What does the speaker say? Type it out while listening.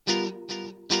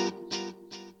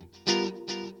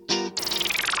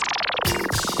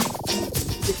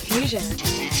Diffusion,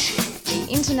 the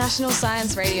international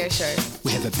science radio show.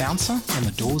 We have a bouncer on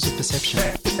the doors of perception.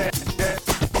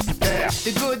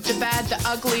 The good, the bad, the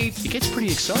ugly. It gets pretty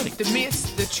exciting. The myths,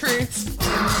 the truths.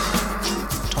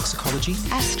 Toxicology.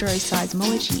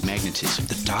 Astroseismology. Magnetism.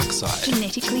 The dark side.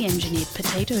 Genetically engineered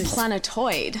potatoes.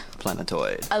 Planetoid.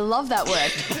 Planetoid. I love that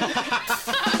word.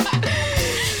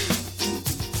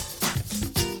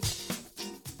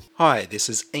 Hi, this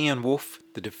is Ian Wolfe,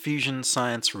 the Diffusion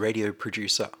Science radio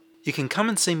producer. You can come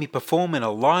and see me perform in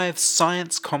a live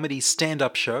science comedy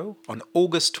stand-up show on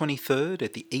August 23rd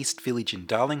at the East Village in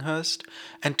Darlinghurst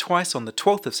and twice on the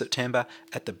 12th of September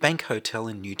at the Bank Hotel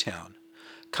in Newtown.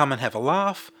 Come and have a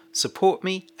laugh, support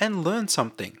me and learn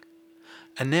something.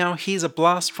 And now here's a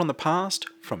blast from the past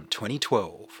from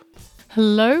 2012.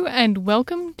 Hello and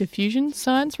welcome to Diffusion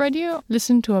Science Radio.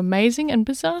 Listen to amazing and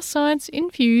bizarre science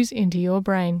infuse into your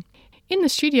brain. In the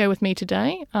studio with me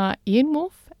today are Ian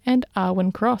Wolfe and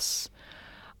Arwen Cross.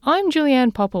 I'm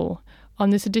Julianne Popple. On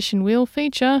this edition we'll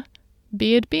feature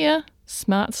Beard Beer,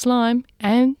 Smart Slime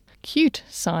and Cute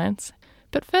Science.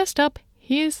 But first up,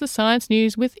 here's the science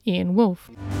news with Ian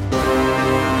Wolfe.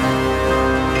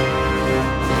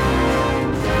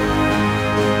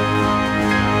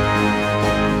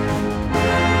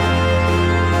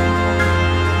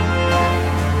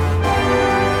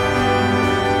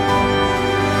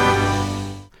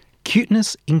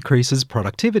 Cuteness increases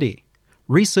productivity.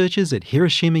 Researchers at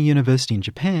Hiroshima University in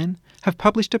Japan have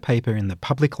published a paper in the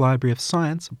Public Library of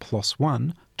Science PLOS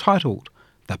ONE titled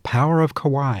The Power of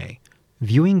Kawaii.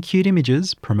 Viewing cute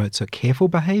images promotes a careful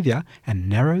behaviour and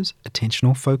narrows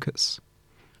attentional focus.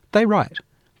 They write,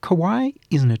 kawaii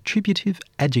is an attributive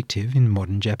adjective in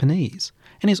modern Japanese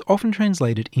and is often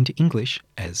translated into English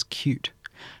as cute.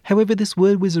 However, this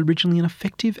word was originally an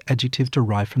effective adjective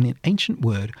derived from the ancient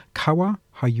word kawa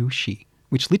hayushi,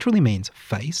 which literally means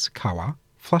face, kawa,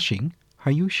 flushing,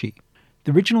 hayushi.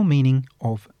 The original meaning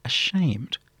of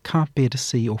ashamed, can't bear to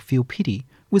see or feel pity,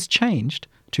 was changed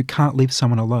to can't leave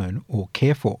someone alone or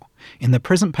care for. In the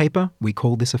present paper, we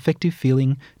call this affective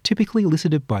feeling, typically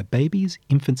elicited by babies,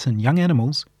 infants and young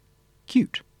animals,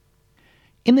 cute.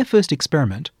 In their first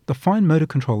experiment, the fine motor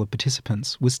control of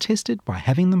participants was tested by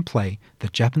having them play the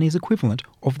Japanese equivalent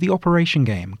of the operation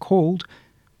game called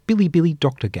Billy Billy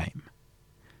Doctor Game.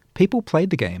 People played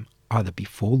the game either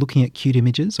before looking at cute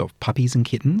images of puppies and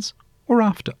kittens or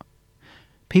after.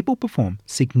 People performed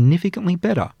significantly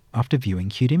better after viewing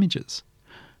cute images.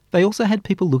 They also had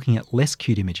people looking at less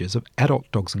cute images of adult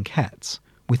dogs and cats,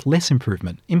 with less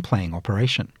improvement in playing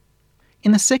operation.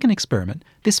 In the second experiment,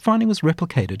 this finding was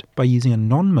replicated by using a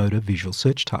non-motor visual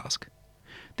search task.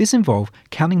 This involved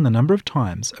counting the number of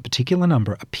times a particular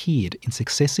number appeared in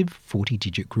successive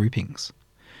 40-digit groupings.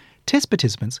 Test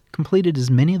participants completed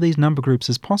as many of these number groups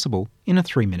as possible in a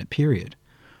 3-minute period.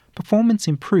 Performance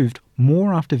improved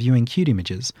more after viewing cute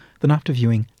images than after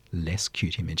viewing less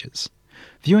cute images.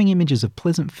 Viewing images of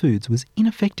pleasant foods was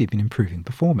ineffective in improving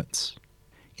performance.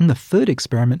 In the third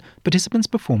experiment, participants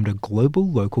performed a global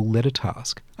local letter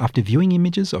task after viewing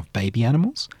images of baby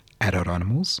animals, adult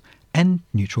animals, and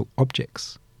neutral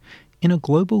objects. In a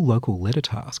global local letter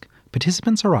task,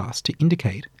 participants are asked to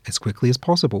indicate, as quickly as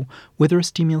possible, whether a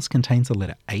stimulus contains the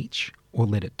letter H or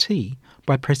letter T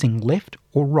by pressing left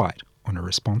or right on a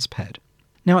response pad.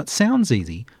 Now it sounds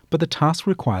easy, but the task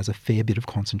requires a fair bit of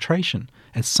concentration,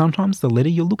 as sometimes the letter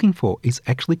you're looking for is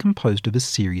actually composed of a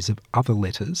series of other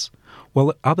letters, while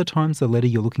at other times the letter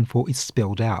you're looking for is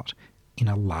spelled out in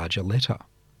a larger letter.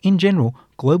 In general,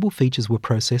 global features were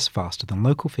processed faster than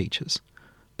local features,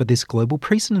 but this global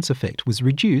precedence effect was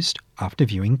reduced after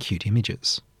viewing cute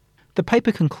images. The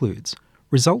paper concludes,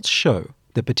 results show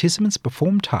that participants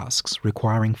perform tasks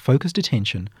requiring focused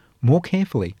attention more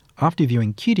carefully after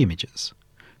viewing cute images.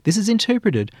 This is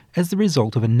interpreted as the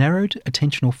result of a narrowed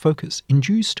attentional focus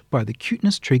induced by the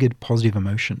cuteness-triggered positive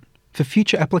emotion. For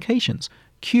future applications,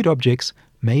 cute objects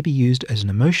may be used as an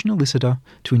emotion elicitor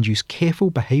to induce careful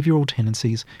behavioural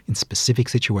tendencies in specific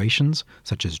situations,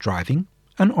 such as driving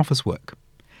and office work.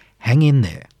 Hang in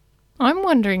there. I'm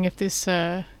wondering if this,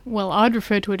 I'd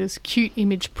refer to it as cute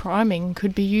image priming,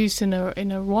 could be used in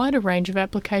a wider range of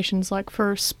applications, like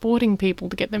for sporting people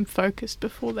to get them focused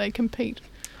before they compete.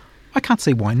 I can't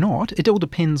see why not. It all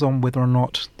depends on whether or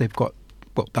not they've got,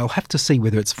 they'll have to see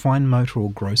whether it's fine motor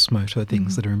or gross motor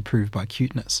things that are improved by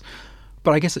cuteness.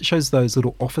 But I guess it shows those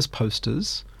little office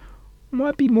posters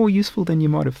might be more useful than you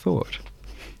might have thought.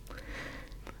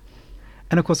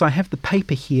 And of course I have the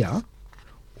paper here,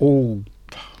 all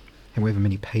however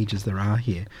many pages there are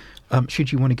here,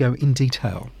 should you want to go in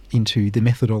detail into the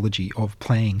methodology of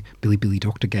playing Billy Billy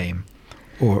Doctor Game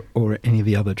or any of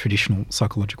the other traditional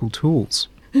psychological tools.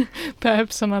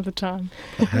 Perhaps some other time.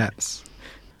 Perhaps.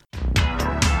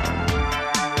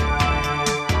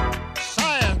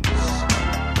 Science.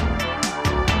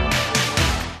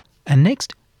 And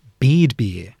next, beard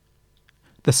beer.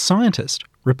 The Scientist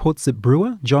reports that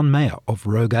brewer John Mayer of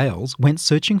Rogue Ales went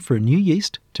searching for a new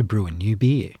yeast to brew a new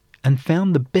beer and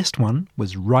found the best one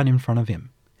was right in front of him.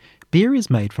 Beer is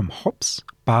made from hops,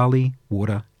 barley,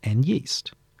 water and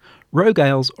yeast. Rogue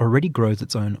Ales already grows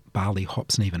its own barley,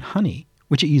 hops and even honey,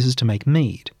 which it uses to make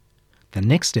mead. The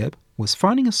next step was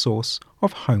finding a source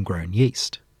of homegrown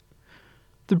yeast.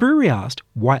 The brewery asked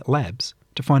White Labs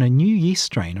to find a new yeast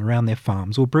strain around their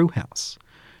farms or brewhouse.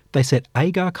 They set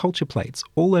agar culture plates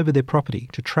all over their property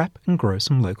to trap and grow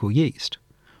some local yeast.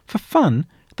 For fun,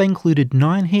 they included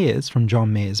 9 hairs from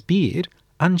John Mayer's beard,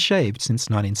 unshaved since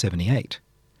 1978.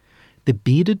 The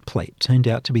bearded plate turned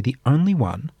out to be the only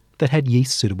one that had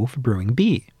yeast suitable for brewing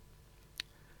beer.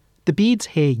 The beard's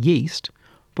hair yeast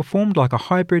performed like a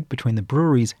hybrid between the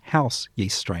brewery's house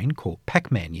yeast strain called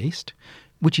Pac-Man yeast,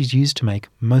 which is used to make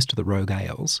most of the Rogue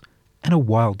Ales, and a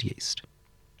wild yeast.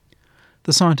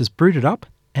 The scientists brewed it up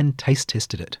and taste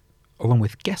tested it, along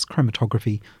with gas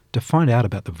chromatography to find out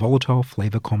about the volatile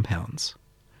flavour compounds.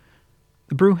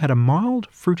 The brew had a mild,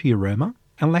 fruity aroma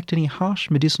and lacked any harsh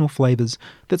medicinal flavours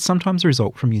that sometimes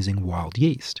result from using wild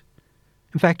yeast.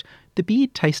 In fact, the beer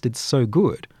tasted so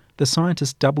good, the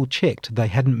scientists double-checked they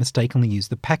hadn't mistakenly used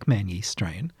the Pac-Man yeast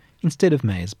strain instead of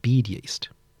Mayer's beard yeast.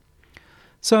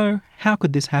 So, how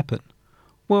could this happen?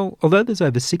 Well, although there's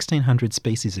over 1,600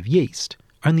 species of yeast,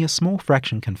 only a small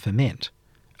fraction can ferment,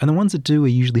 and the ones that do are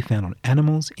usually found on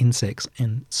animals, insects,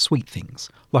 and sweet things,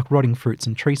 like rotting fruits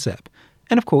and tree sap,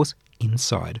 and of course,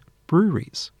 inside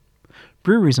breweries.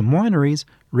 Breweries and wineries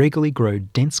regularly grow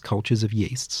dense cultures of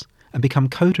yeasts and become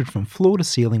coated from floor to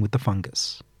ceiling with the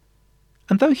fungus.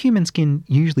 And though human skin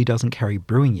usually doesn't carry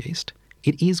brewing yeast,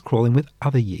 it is crawling with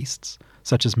other yeasts,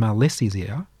 such as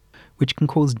Malassezia, which can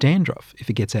cause dandruff if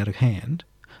it gets out of hand.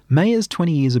 Mayer's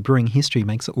 20 years of brewing history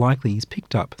makes it likely he's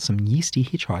picked up some yeasty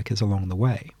hitchhikers along the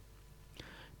way.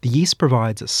 The yeast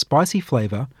provides a spicy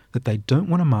flavour that they don't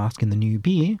want to mask in the new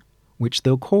beer, which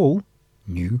they'll call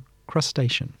New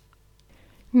Crustacean.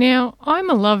 Now, I'm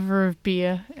a lover of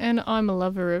beer and I'm a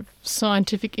lover of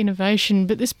scientific innovation,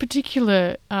 but this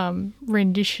particular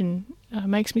rendition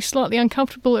makes me slightly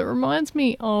uncomfortable. It reminds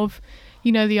me of,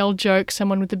 you know, the old joke,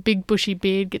 someone with a big bushy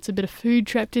beard gets a bit of food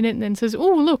trapped in it and then says,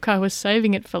 "Oh, look, I was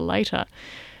saving it for later."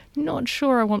 Not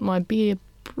sure I want my beer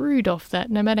brewed off that,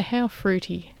 no matter how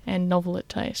fruity and novel it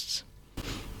tastes.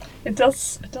 It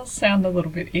does sound a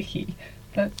little bit icky,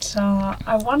 but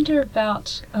I wonder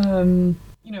about,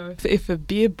 if a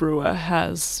beer brewer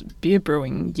has beer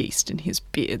brewing yeast in his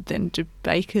beard, then do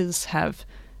bakers have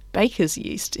baker's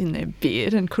yeast in their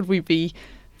beard? And could we be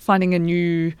finding a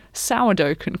new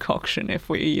sourdough concoction if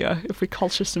we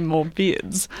culture some more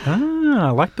beards? I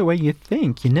like the way you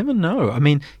think. You never know. I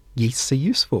mean, yeasts are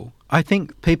useful. I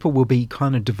think people will be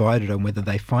kind of divided on whether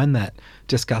they find that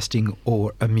disgusting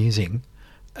or amusing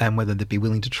and whether they'd be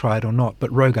willing to try it or not.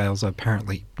 But Rogue Ales are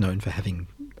apparently known for having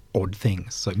odd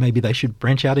things, so maybe they should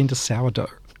branch out into sourdough.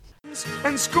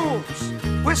 And schools.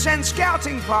 We'll send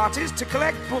scouting parties to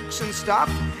collect books and stuff,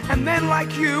 and then,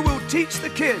 like you, we'll teach the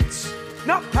kids.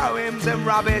 Not poems and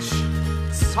rubbish.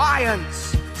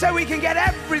 Science. So we can get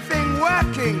everything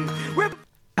working.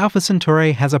 Alpha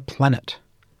Centauri has a planet.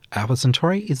 Alpha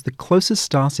Centauri is the closest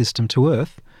star system to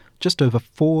Earth, just over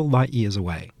 4 light-years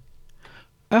away.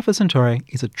 Alpha Centauri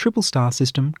is a triple star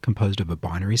system composed of a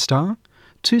binary star,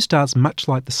 2 stars much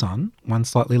like the Sun, one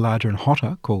slightly larger and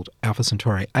hotter called Alpha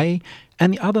Centauri A,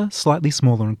 and the other slightly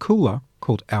smaller and cooler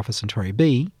called Alpha Centauri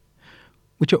B,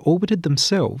 which are orbited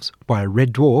themselves by a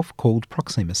red dwarf called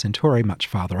Proxima Centauri much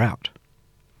farther out.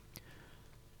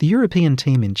 The European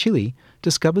team in Chile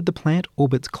discovered the planet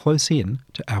orbits close in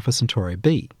to Alpha Centauri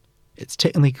B. It's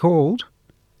technically called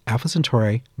Alpha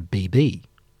Centauri BB.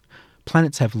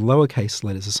 Planets have lowercase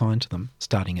letters assigned to them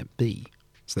starting at B.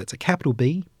 So that's a capital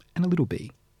B and a little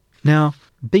b. Now,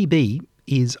 BB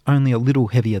is only a little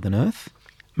heavier than Earth,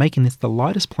 making this the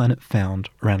lightest planet found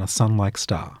around a Sun-like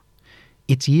star.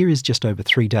 Its year is just over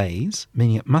 3 days,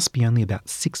 meaning it must be only about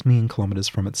 6 million kilometres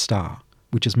from its star,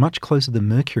 which is much closer than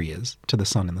Mercury is to the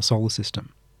Sun in the solar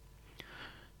system.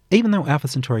 Even though Alpha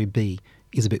Centauri B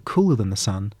is a bit cooler than the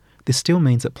Sun, this still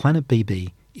means that planet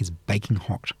BB is baking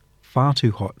hot, far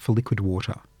too hot for liquid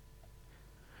water.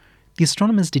 The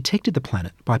astronomers detected the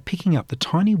planet by picking up the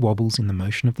tiny wobbles in the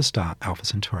motion of the star Alpha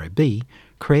Centauri B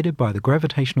created by the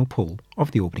gravitational pull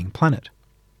of the orbiting planet.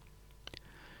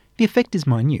 The effect is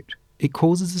minute. It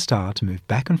causes the star to move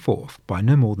back and forth by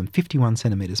no more than 51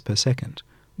 centimetres per second,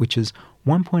 which is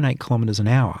 1.8 kilometres an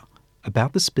hour,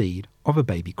 about the speed of a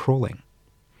baby crawling.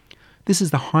 This is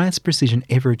the highest precision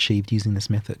ever achieved using this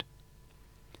method.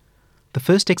 The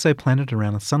first exoplanet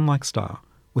around a Sun-like star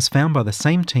was found by the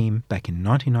same team back in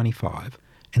 1995,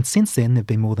 and since then there have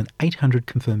been more than 800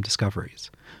 confirmed discoveries,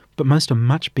 but most are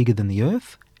much bigger than the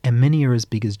Earth, and many are as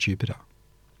big as Jupiter.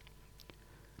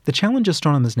 The challenge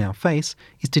astronomers now face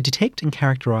is to detect and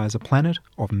characterise a planet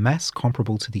of mass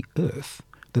comparable to the Earth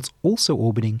that's also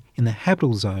orbiting in the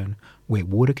habitable zone where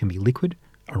water can be liquid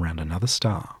around another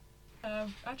star.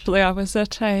 Actually, I was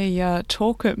at a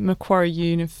talk at Macquarie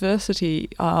University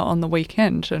on the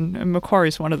weekend, and Macquarie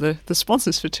is one of the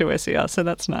sponsors for 2SER, so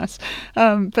that's nice.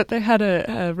 But they had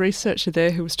a researcher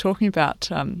there who was talking about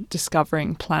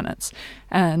discovering planets,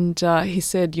 and he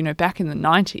said, back in the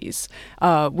 90s,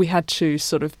 we had to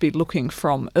sort of be looking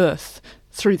from Earth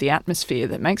through the atmosphere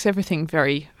that makes everything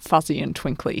very fuzzy and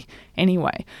twinkly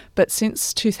anyway. But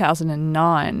since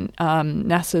 2009,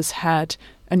 NASA's had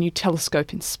a new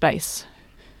telescope in space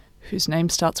whose name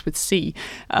starts with C,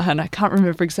 and I can't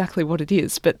remember exactly what it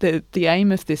is, but the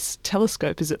aim of this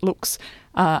telescope is it looks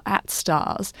at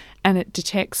stars and it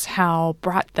detects how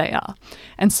bright they are.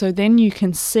 And so then you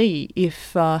can see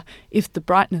if the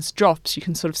brightness drops, you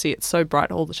can sort of see it's so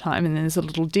bright all the time, and then there's a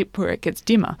little dip where it gets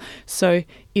dimmer. So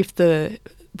if the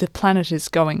planet is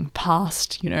going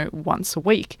past, once a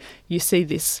week, you see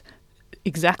this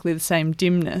exactly the same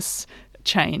dimness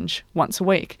change once a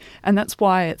week. And that's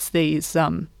why it's these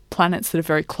planets that are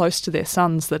very close to their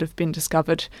suns that have been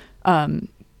discovered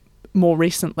more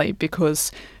recently,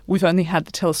 because we've only had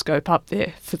the telescope up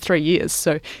there for 3 years.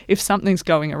 So if something's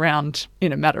going around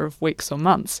in a matter of weeks or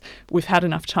months, we've had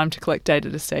enough time to collect data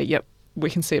to say, yep, we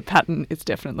can see a pattern, it's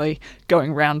definitely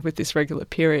going around with this regular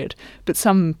period. But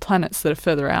some planets that are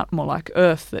further out, more like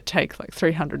Earth, that take like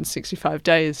 365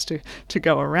 days to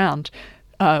go around,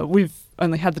 we've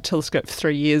only had the telescope for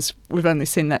 3 years, we've only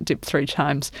seen that dip 3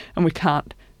 times, and we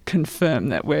can't confirm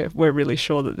that we're really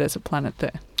sure that there's a planet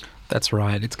there. That's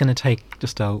right. It's going to take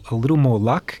just a little more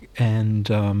luck and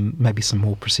maybe some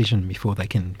more precision before they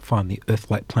can find the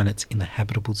Earth-like planets in the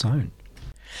habitable zone.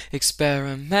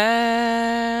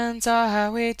 Experiments are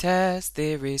how we test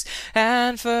theories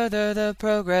and further the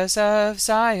progress of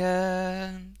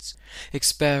science.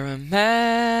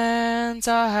 Experiments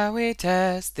are how we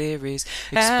test theories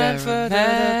and further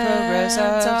the progress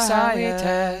of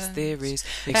science.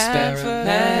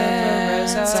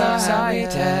 Experiments are how we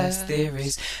test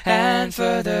theories and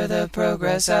further the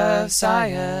progress of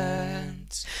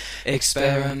science.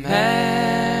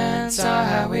 Experiments are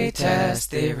how we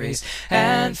test theories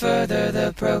and further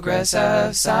the progress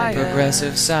of science.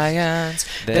 Progressive science.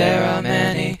 There are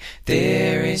many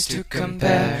theories to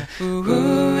compare.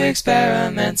 Ooh,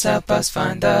 experiments help us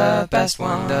find the best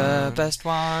one. The best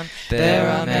one. There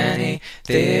are many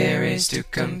theories to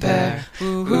compare.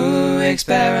 Ooh,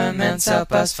 experiments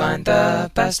help us find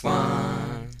the best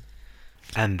one.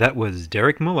 And that was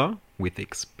Derek Muller with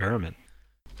Experiment.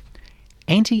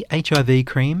 Anti-HIV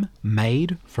cream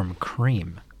made from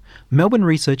cream. Melbourne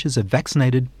researchers have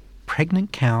vaccinated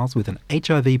pregnant cows with an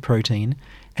HIV protein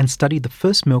and studied the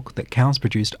first milk that cows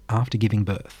produced after giving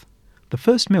birth. The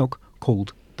first milk,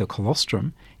 called the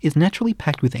colostrum, is naturally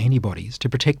packed with antibodies to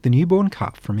protect the newborn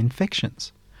calf from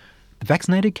infections. The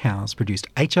vaccinated cows produced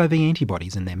HIV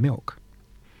antibodies in their milk.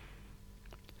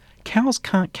 Cows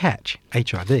can't catch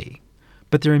HIV,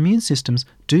 but their immune systems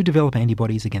do develop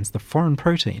antibodies against the foreign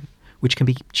protein, which can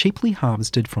be cheaply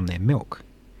harvested from their milk.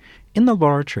 In the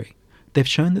laboratory, they've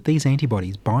shown that these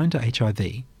antibodies bind to HIV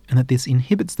and that this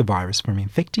inhibits the virus from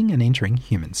infecting and entering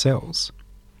human cells.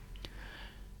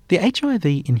 The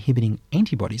HIV-inhibiting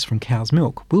antibodies from cow's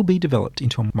milk will be developed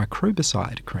into a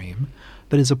microbicide cream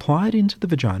that is applied into the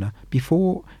vagina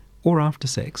before or after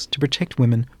sex to protect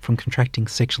women from contracting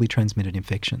sexually transmitted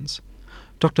infections.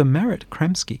 Dr. Marit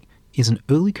Kramsky is an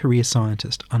early career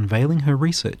scientist unveiling her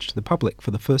research to the public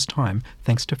for the first time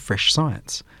thanks to Fresh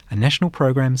Science, a national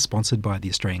program sponsored by the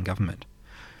Australian government.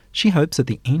 She hopes that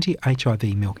the anti-HIV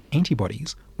milk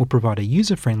antibodies will provide a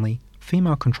user-friendly,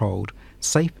 female-controlled,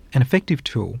 safe and effective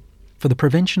tool for the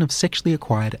prevention of sexually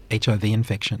acquired HIV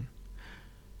infection.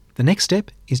 The next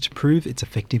step is to prove it's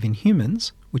effective in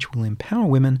humans, which will empower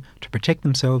women to protect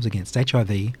themselves against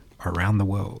HIV around the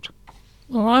world.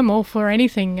 Well, I'm all for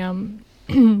anything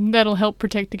that'll help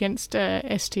protect against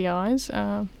STIs,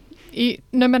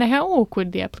 no matter how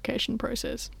awkward the application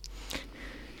process.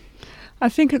 I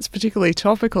think it's particularly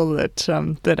topical that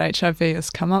HIV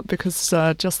has come up because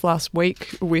just last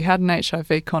week we had an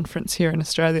HIV conference here in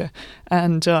Australia,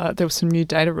 and there was some new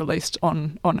data released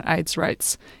on AIDS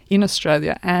rates in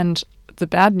Australia, and the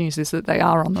bad news is that they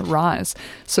are on the rise.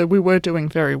 So we were doing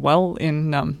very well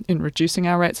in reducing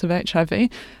our rates of HIV,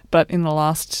 but in the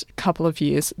last couple of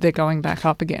years, they're going back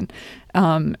up again.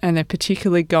 And they're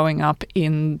particularly going up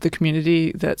in the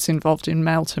community that's involved in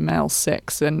male-to-male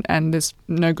sex. And there's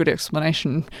no good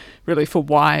explanation, really, for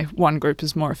why one group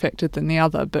is more affected than the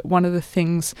other. But one of the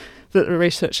things that the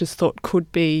researchers thought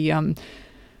could be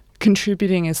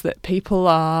contributing is that people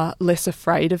are less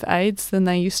afraid of AIDS than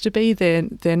they used to be.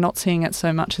 They're not seeing it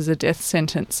so much as a death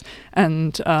sentence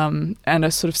and are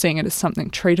sort of seeing it as something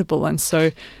treatable. And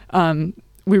so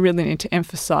we really need to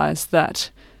emphasise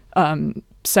that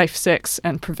safe sex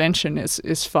and prevention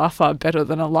is far, far better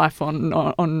than a life on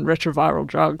retroviral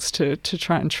drugs to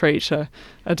try and treat a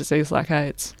disease like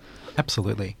AIDS.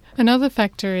 Absolutely. Another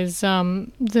factor is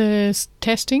the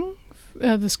testing.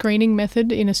 The screening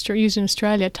method used in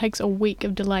Australia takes a week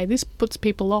of delay. This puts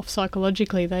people off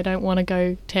psychologically. They don't want to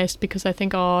go test because they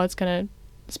think, it's going to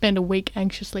spend a week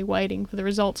anxiously waiting for the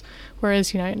results.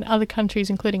 Whereas, in other countries,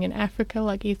 including in Africa,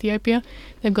 like Ethiopia,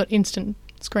 they've got instant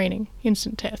screening,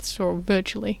 instant tests, or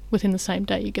virtually within the same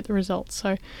day you get the results.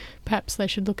 So perhaps they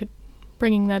should look at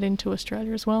bringing that into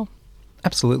Australia as well.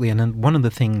 Absolutely. And then one of the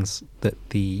things that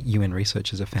the UN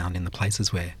researchers have found in the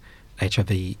places where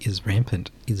HIV is rampant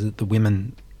is that the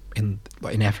women in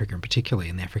Africa, and particularly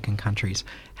in the African countries,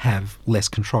 have less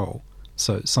control.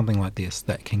 So something like this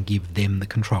that can give them the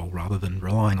control rather than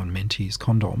relying on men to use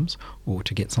condoms or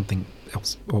to get something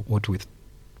else or to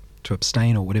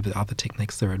abstain or whatever other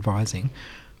techniques they're advising,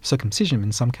 circumcision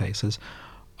in some cases.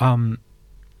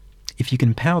 If you can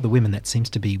empower the women, that seems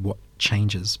to be what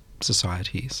changes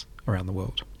societies around the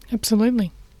world.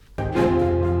 Absolutely.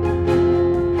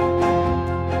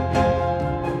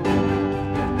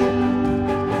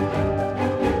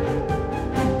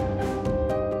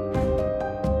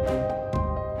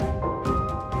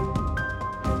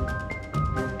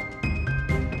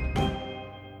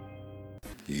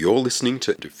 You're listening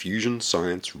to Diffusion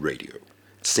Science Radio.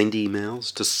 Send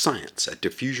emails to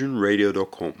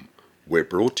science@diffusionradio.com. We're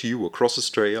brought to you across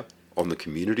Australia on the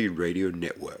Community Radio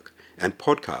Network and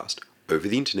podcast over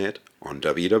the internet on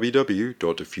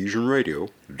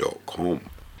www.diffusionradio.com.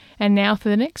 And now for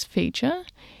the next feature.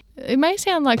 It may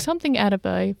sound like something out of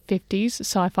a 50s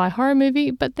sci-fi horror movie,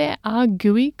 but there are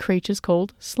gooey creatures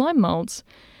called slime molds.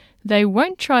 They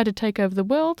won't try to take over the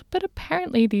world, but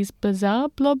apparently these bizarre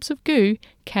blobs of goo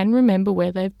can remember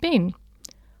where they've been.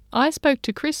 I spoke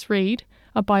to Chris Reed,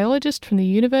 a biologist from the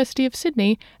University of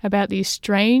Sydney, about these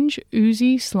strange,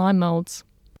 oozy slime molds.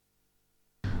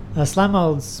 Slime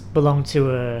molds belong to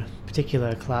a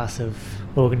particular class of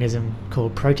organism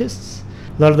called protists.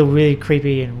 A lot of the really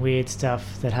creepy and weird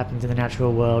stuff that happens in the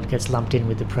natural world gets lumped in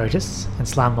with the protists, and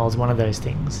slime mold's one of those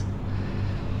things.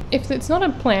 If it's not a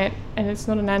plant and it's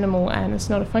not an animal and it's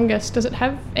not a fungus, does it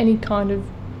have any kind of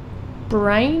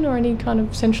brain or any kind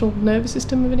of central nervous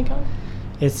system of any kind?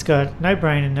 It's got no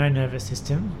brain and no nervous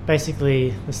system.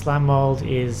 Basically, the slime mold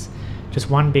is just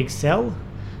one big cell,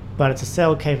 but it's a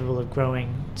cell capable of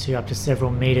growing to up to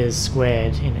several meters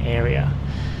squared in area.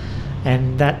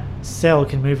 And that cell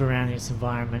can move around in its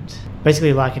environment,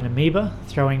 basically like an amoeba,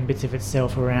 throwing bits of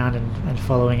itself around and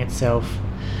following itself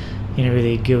in a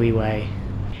really gooey way.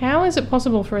 How is it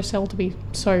possible for a cell to be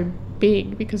so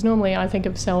big? Because normally I think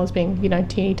of a cell as being,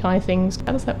 teeny tiny things.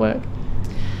 How does that work?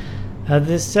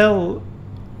 The cell,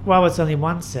 while it's only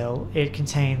one cell, it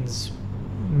contains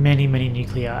many, many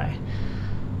nuclei.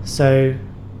 So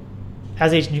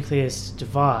as each nucleus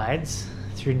divides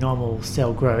through normal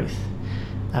cell growth,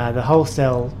 the whole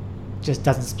cell just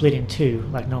doesn't split in two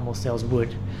like normal cells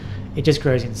would. It just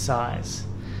grows in size.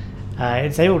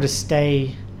 It's able to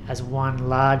stay as one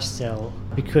large cell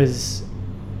because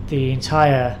the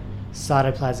entire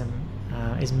cytoplasm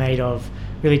is made of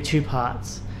really two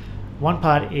parts. One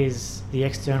part is the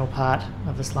external part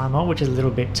of the slime mold, which is a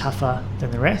little bit tougher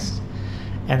than the rest,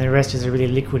 and the rest is a really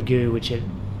liquid goo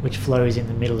which flows in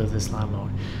the middle of the slime mold.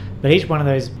 But each one of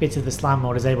those bits of the slime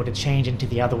mold is able to change into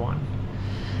the other one.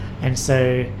 And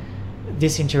so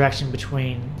this interaction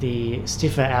between the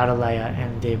stiffer outer layer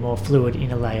and the more fluid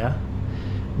inner layer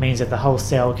means that the whole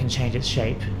cell can change its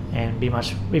shape and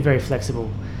be very flexible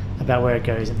about where it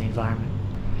goes in the environment.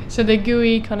 So they're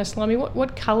gooey, kind of slimy.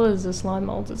 What colours are slime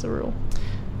molds as a rule?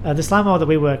 The slime mold that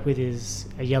we work with is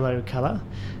a yellow colour.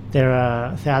 There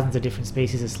are thousands of different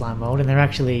species of slime mold, and they're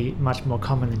actually much more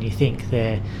common than you think.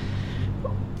 They're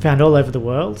found all over the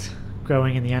world,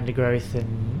 growing in the undergrowth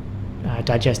and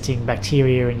digesting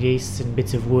bacteria and yeasts and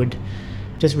bits of wood,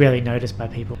 just rarely noticed by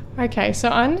people. Okay, so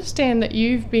I understand that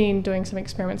you've been doing some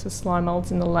experiments with slime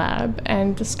molds in the lab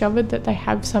and discovered that they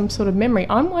have some sort of memory.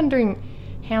 I'm wondering,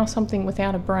 how something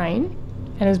without a brain,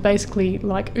 and is basically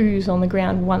like ooze on the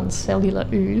ground, one cellular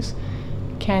ooze,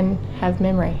 can have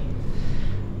memory?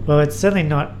 Well, it's certainly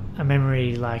not a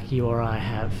memory like you or I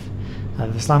have.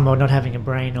 The slime mold not having a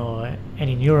brain or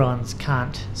any neurons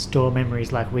can't store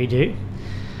memories like we do.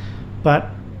 But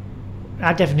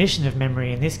our definition of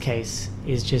memory in this case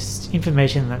is just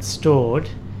information that's stored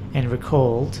and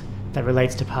recalled that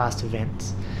relates to past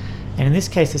events. And in this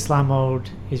case, the slime mold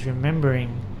is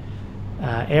remembering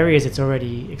areas it's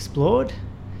already explored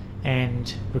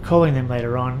and recalling them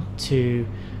later on to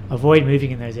avoid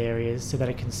moving in those areas so that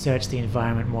it can search the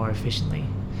environment more efficiently.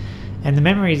 And the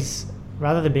memories,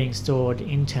 rather than being stored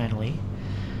internally,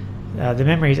 the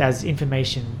memories as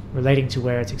information relating to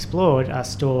where it's explored are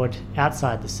stored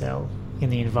outside the cell in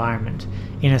the environment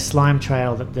in a slime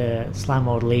trail that the slime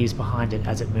mold leaves behind it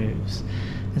as it moves.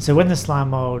 And so when the slime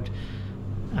mold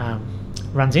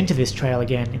runs into this trail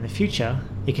again in the future,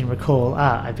 it can recall,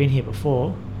 I've been here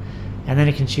before, and then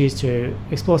it can choose to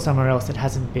explore somewhere else that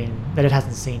it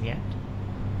hasn't seen yet.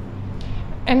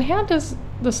 And how does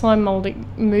the slime mold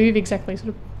move exactly?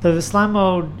 So the slime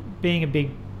mold, being a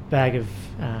big bag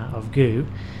of goo,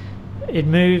 it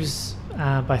moves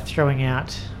by throwing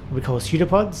out what we call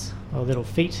pseudopods, or little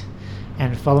feet,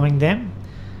 and following them.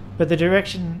 But the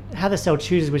direction, how the cell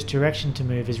chooses which direction to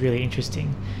move, is really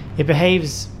interesting. It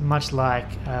behaves much like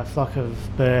a flock of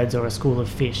birds or a school of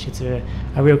fish. It's a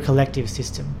real collective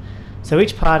system. So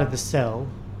each part of the cell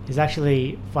is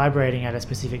actually vibrating at a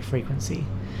specific frequency.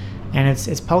 And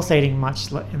it's pulsating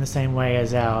much in the same way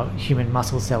as our human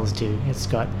muscle cells do. It's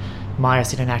got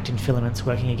myosin and actin filaments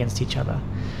working against each other.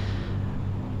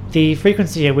 The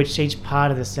frequency at which each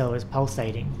part of the cell is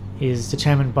pulsating is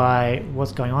determined by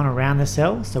what's going on around the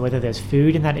cell, so whether there's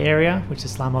food in that area which the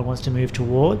slime mold wants to move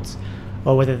towards,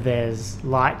 or whether there's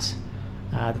light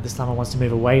that the slime mold wants to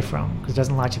move away from, because it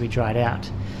doesn't like to be dried out.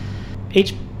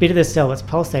 Each bit of the cell that's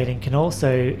pulsating can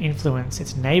also influence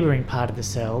its neighbouring part of the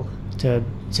cell to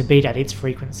beat at its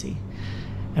frequency.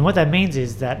 And what that means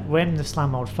is that when the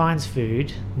slime mold finds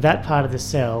food, that part of the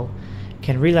cell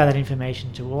can relay that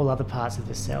information to all other parts of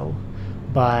the cell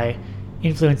by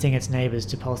influencing its neighbours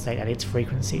to pulsate at its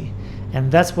frequency.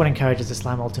 And that's what encourages the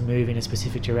slime mold to move in a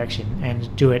specific direction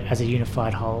and do it as a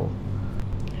unified whole.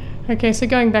 Okay, so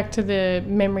going back to the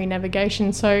memory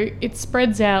navigation, so it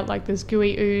spreads out like this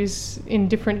gooey ooze in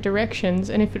different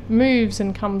directions, and if it moves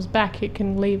and comes back, it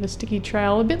can leave a sticky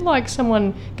trail, a bit like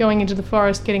someone going into the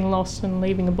forest, getting lost and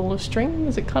leaving a ball of string.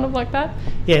 Is it kind of like that?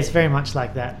 Yeah, it's very much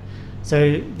like that.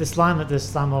 So the slime that the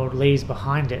slime mold leaves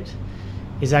behind it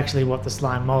is actually what the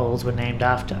slime molds were named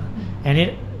after. And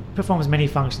it performs many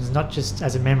functions, not just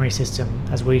as a memory system,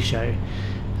 as we show.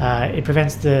 It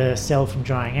prevents the cell from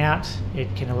drying out.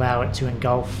 It can allow it to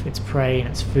engulf its prey and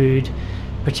its food,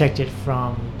 protect it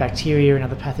from bacteria and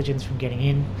other pathogens from getting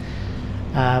in.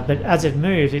 But as it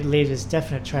moves, it leaves this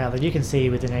definite trail that you can see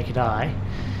with the naked eye.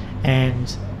 And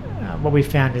what we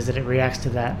found is that it reacts to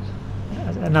that.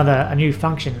 A new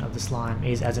function of the slime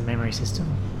is as a memory system.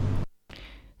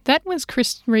 That was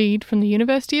Chris Reed from the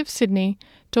University of Sydney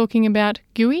talking about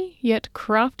gooey yet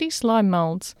crafty slime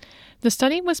moulds. The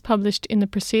study was published in the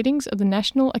Proceedings of the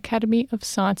National Academy of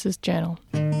Sciences Journal.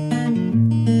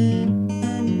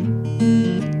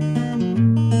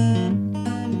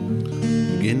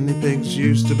 Guinea pigs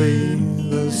used to be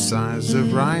the size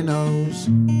of rhinos.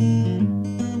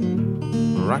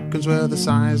 Raccoons were the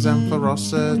size and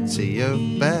ferocity of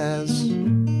bears.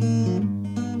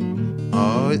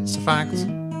 Oh, it's a fact,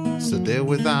 so deal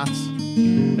with that.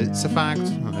 It's a fact,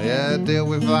 yeah, deal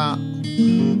with that.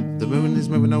 The moon is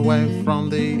moving away from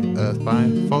the earth by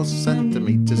 4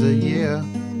 centimetres a year.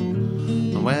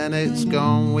 And when it's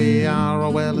gone, we are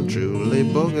all well and truly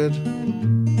buggered.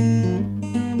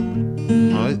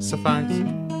 Oh, it's a fact,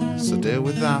 so deal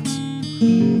with that.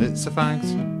 It's a fact,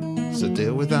 so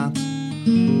deal with that.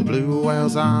 Blue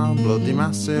whales are bloody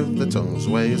massive, their tongues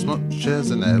weigh as much as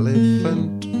an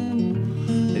elephant.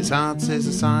 Its heart is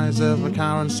the size of a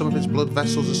car and some of its blood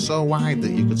vessels are so wide that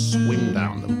you could swim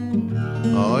down them.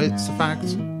 Oh, it's a fact,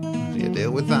 so you deal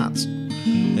with that.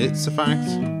 It's a fact,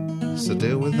 so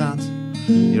deal with that.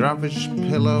 Your average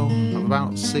pillow of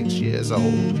about 6 years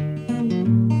old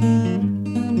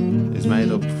is made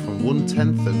up from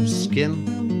 1/10 of skin,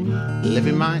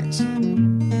 living mites,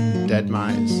 dead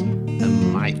mites,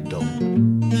 and mite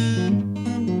dung.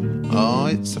 Oh,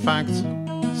 it's a fact,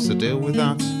 so deal with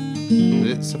that.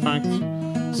 It's a fact,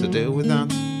 so deal with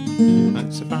that.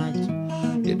 It's a fact,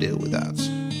 you deal with that.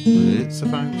 It's a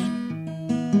fact,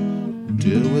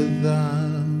 deal with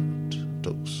that.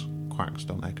 Ducks, quacks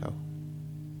don't echo.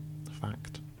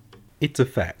 Fact. It's a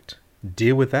fact.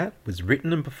 Deal With That was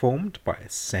written and performed by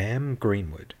Sam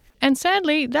Greenwood. And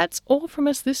sadly, that's all from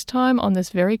us this time on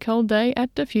this very cold day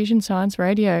at Diffusion Science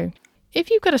Radio. If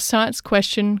you've got a science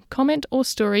question, comment or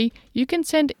story, you can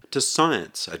send to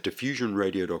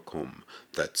science@diffusionradio.com.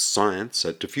 That's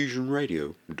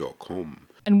science@diffusionradio.com.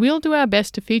 and we'll do our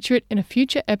best to feature it in a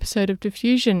future episode of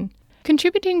Diffusion.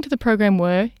 Contributing to the program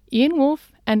were Ian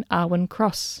Wolfe and Arwen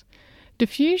Cross.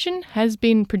 Diffusion has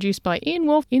been produced by Ian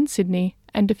Wolfe in Sydney,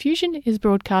 and Diffusion is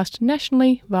broadcast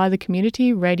nationally via the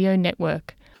Community Radio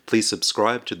Network. Please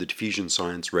subscribe to the Diffusion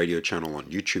Science Radio channel on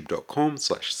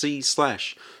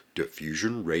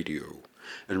youtube.com/c/Diffusion Radio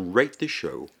and rate the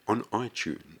show on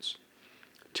iTunes.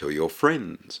 Tell your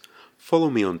friends. Follow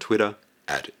me on Twitter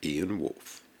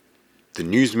 @IanWolfe. The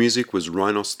news music was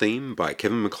Rhinos Theme by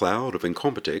Kevin MacLeod of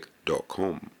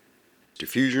Incompetech.com.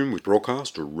 Diffusion was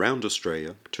broadcast around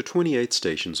Australia to 28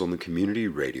 stations on the Community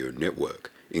Radio Network,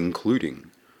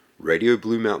 including Radio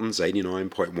Blue Mountains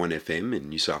 89.1 FM in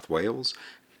New South Wales,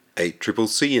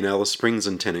 8CCC in Alice Springs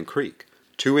and Tennant Creek,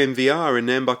 2 MVR in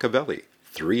Nambucca Valley,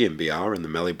 3 MBR in the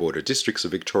Mallee Border districts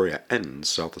of Victoria and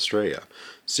South Australia,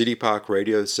 City Park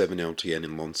Radio 7LTN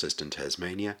in Launceston,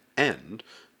 Tasmania, and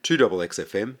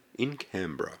 2XXFM in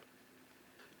Canberra.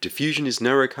 Diffusion is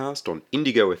narrowcast on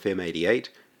Indigo FM 88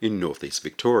 in northeast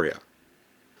Victoria.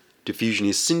 Diffusion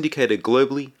is syndicated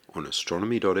globally on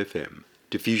Astronomy.fm.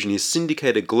 Diffusion is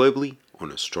syndicated globally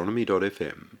on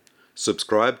Astronomy.fm.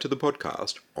 Subscribe to the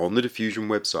podcast on the Diffusion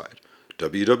website,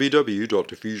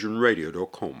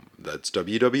 www.diffusionradio.com. That's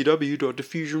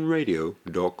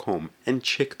www.diffusionradio.com, and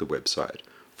check the website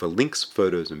for links,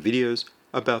 photos and videos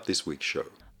about this week's show.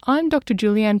 I'm Dr.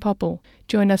 Julianne Popple.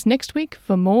 Join us next week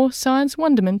for more science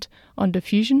wonderment on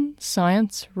Diffusion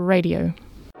Science Radio.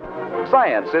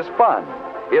 Science is fun.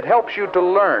 It helps you to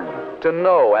learn, to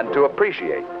know, and to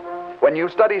appreciate. When you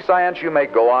study science, you may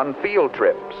go on field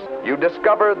trips. You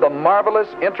discover the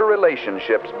marvelous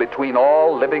interrelationships between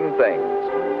all living things.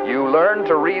 You learn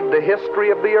to read the history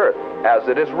of the Earth as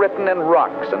it is written in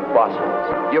rocks and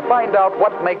fossils. You find out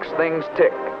what makes things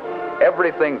tick,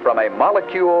 everything from a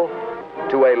molecule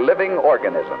to a living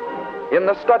organism. In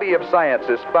the study of science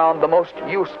is found the most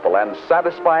useful and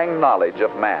satisfying knowledge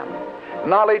of man.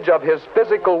 Knowledge of his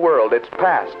physical world, its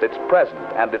past, its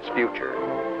present, and its future.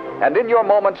 And in your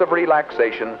moments of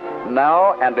relaxation,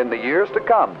 now and in the years to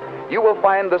come, you will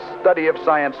find the study of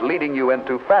science leading you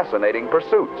into fascinating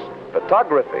pursuits.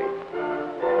 Photography,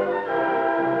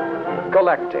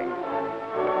 collecting.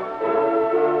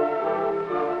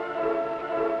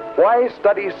 Why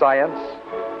study science?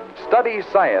 Study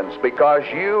science because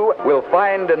you will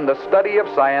find in the study of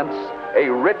science a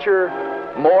richer,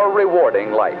 more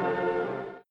rewarding life.